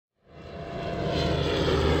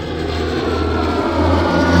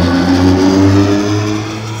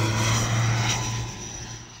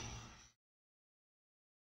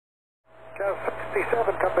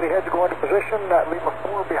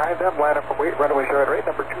runway short rate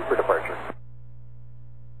number 2 for departure.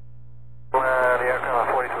 The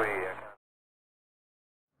aircraft 43.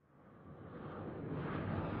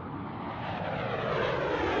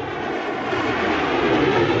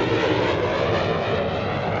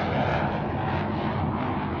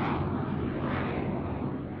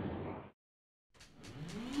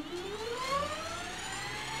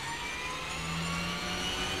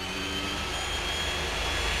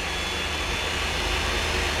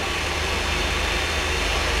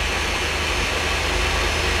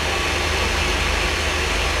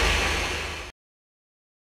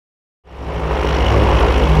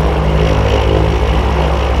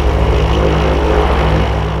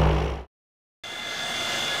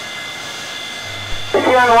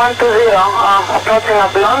 One 120, approaching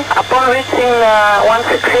Airlines. Upon reaching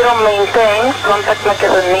 160, maintain contact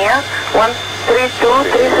Macedonia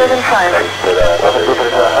 132375.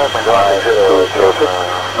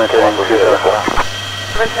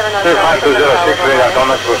 Flight 206 radar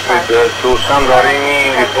contact proceed to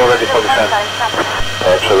Santorini, report ready for descent.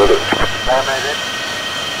 Absolutely.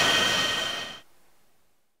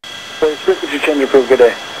 Would you change your proof? Good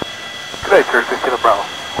day. Good day, sir. 16 Bravo.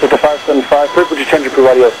 With the 575, Frick, would you change your proof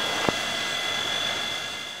audio?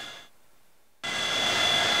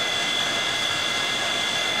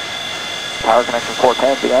 Power connection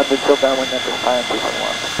 410, beyond mid-field downwind at this time,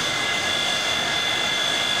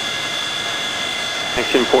 371.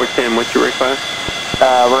 Connection 410, what's your request?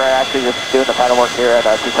 We're actually just doing the final work here at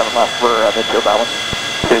 27 left for mid-field downwind.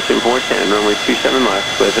 Connection 410, runway 27 left,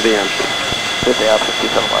 clear for the option. With the option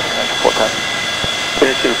 27 left, connection 410.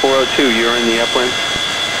 Connection 402, you're in the upwind.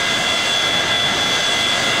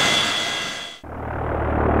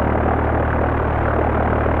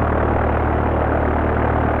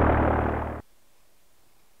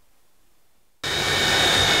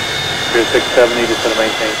 Here's 670, just going to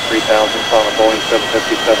maintain 3,000 on a Boeing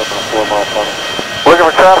 757 on a 4-mile funnel. Looking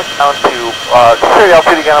for traffic down to, say the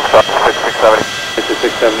altitude again, I'm sorry, 670. This is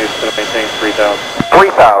 670, just going to maintain 3,000.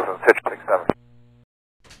 3,000, 670.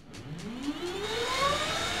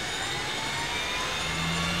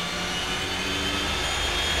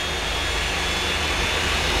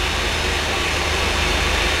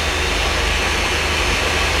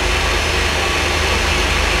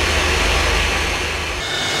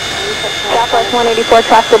 Southwest 184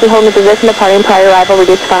 traffic will be holding the position, departing prior arrival,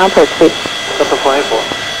 reduce final approach speed. Delta 24.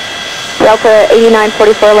 Delta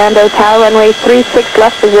 8944 Lando Tower, runway 36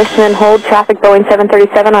 left position and hold traffic Boeing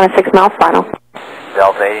 737 on a 6-mile final.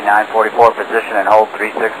 Delta 8944 position and hold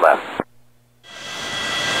 36 left.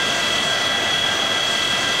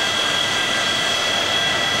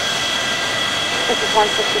 This is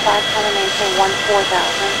 165, trying to maintain 14,000,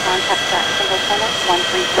 contact that single channel,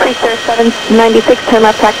 133. Sir 796, turn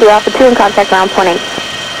left taxi Alpha 2 and contact ground point 8.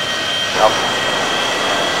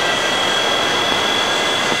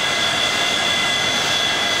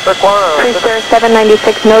 Sir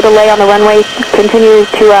 796, no delay on the runway, continue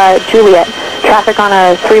to Juliet, traffic on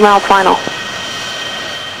a 3-mile final.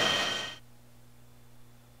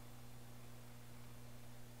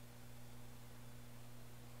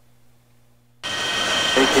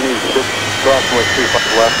 Approximately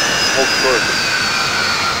 35 left. Hold short.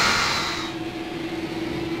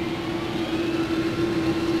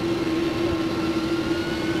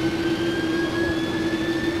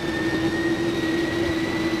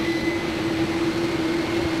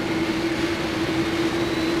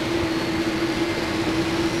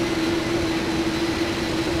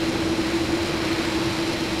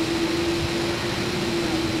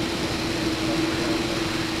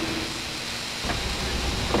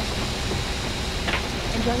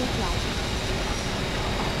 Enjoy your flight.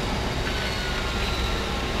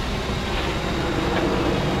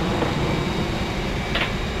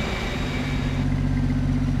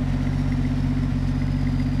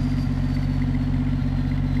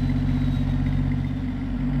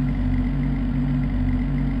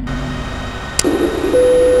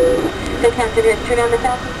 The captain has turned on the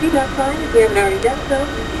fasten seatbelt sign if you haven't already done so.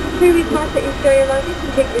 We request that you store your luggage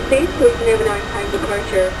and take your seats so we can have an on-time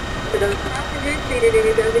departure. For those passengers seated in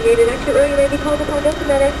your designated exit row, you may be called upon to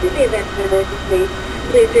submit exit in the event of an emergency.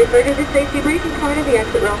 Please refer to the safety briefing card of the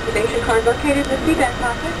exit row information card located in the seatbelt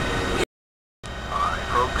pocket. Alright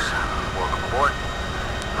folks, welcome aboard.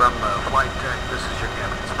 From Flight Tech, this is your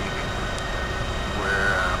captain speaking.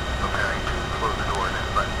 We're preparing to close the doors and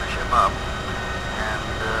button the ship up. And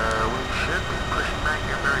we should be pushing back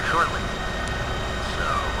here very shortly. So,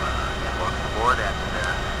 welcome aboard and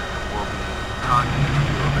we'll be talking to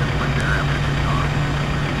you a bit later after takeoff.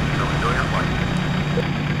 So enjoy your flight. Flight 2 is 1 2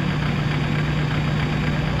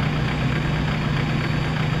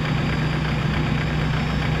 0,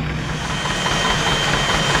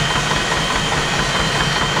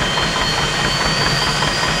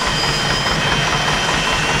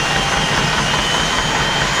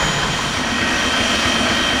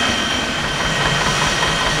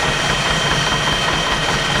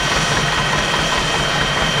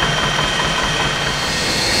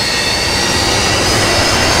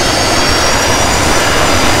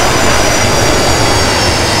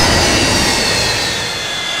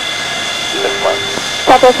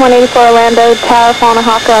 Southwest 184 Orlando, Tower, Falling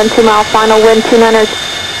on 2 mile final, wind 290.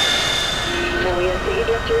 Now we ask that you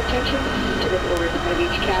direct your attention to the forward side of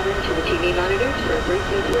each cabin to the TV monitors for a brief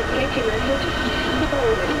safety message.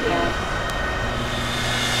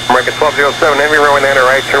 American 1207, Heavy runway 9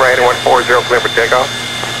 right, turn right at 140, clear for takeoff.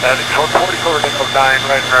 Heading 44, Nickel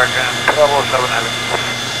 9, right American, 1207 Heavy.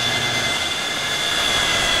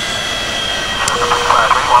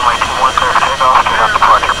 Runway 21, clear for takeoff, straight out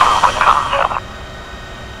departure, approval.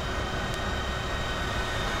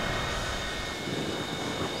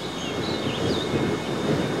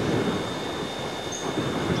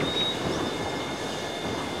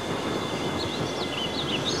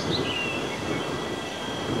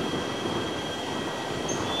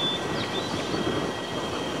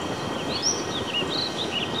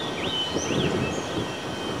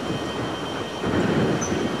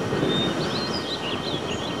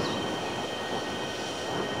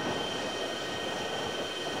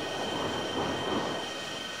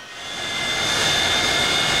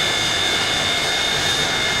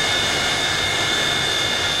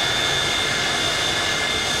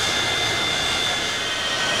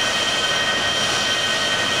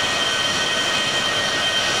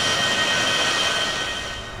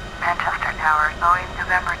 Boeing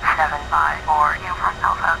November 754, uniform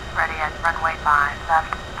Alpha, ready at runway 5, left,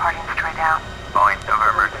 departing straight out. Boeing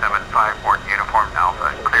November 754, uniform Alpha,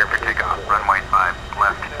 clear for takeoff, runway 5,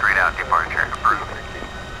 left, straight out, departure, approved.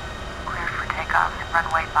 Cleared for takeoff,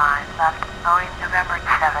 runway 5, left, Boeing November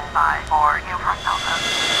 754, uniform Alpha.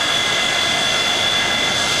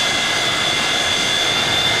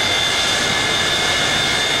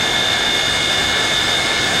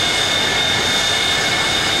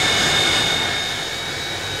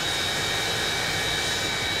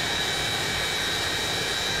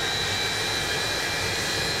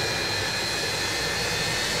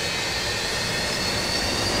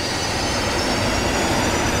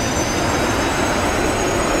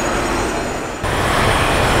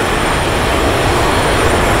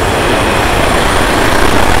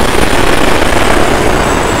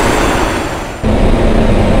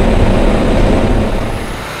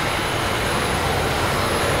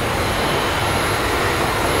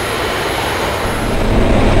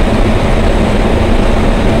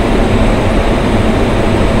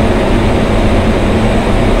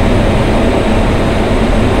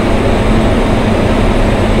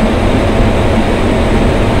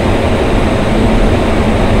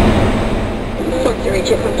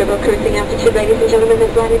 Comfortable cruising altitude, ladies and gentlemen.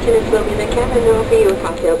 This flight attendant will be in the cabin and will offer you a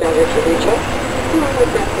cocktail beverage to recharge. Along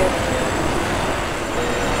with breakfast.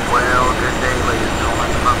 Well, good day, ladies and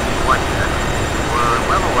gentlemen. From the flight deck. We're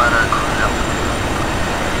level at our cruise altitude.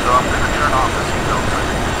 So I'm going to turn off the seatbelt sign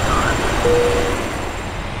at this time.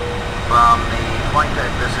 From the flight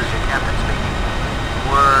deck, this is your captain speaking.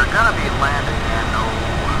 We're going to be landing in,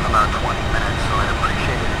 about 20 minutes, so I'd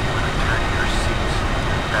appreciate it if you would return to your seats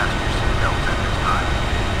and fasten your seatbelts at this time.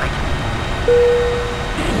 Thank you.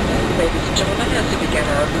 Ladies and gentlemen, as we begin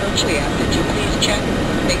our approach, we ask that you please check.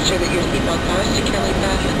 Make sure that your seatbelts are securely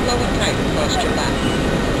fastened low and tight across your lap.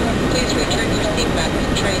 Please return your seat back to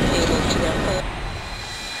the tray table to their full...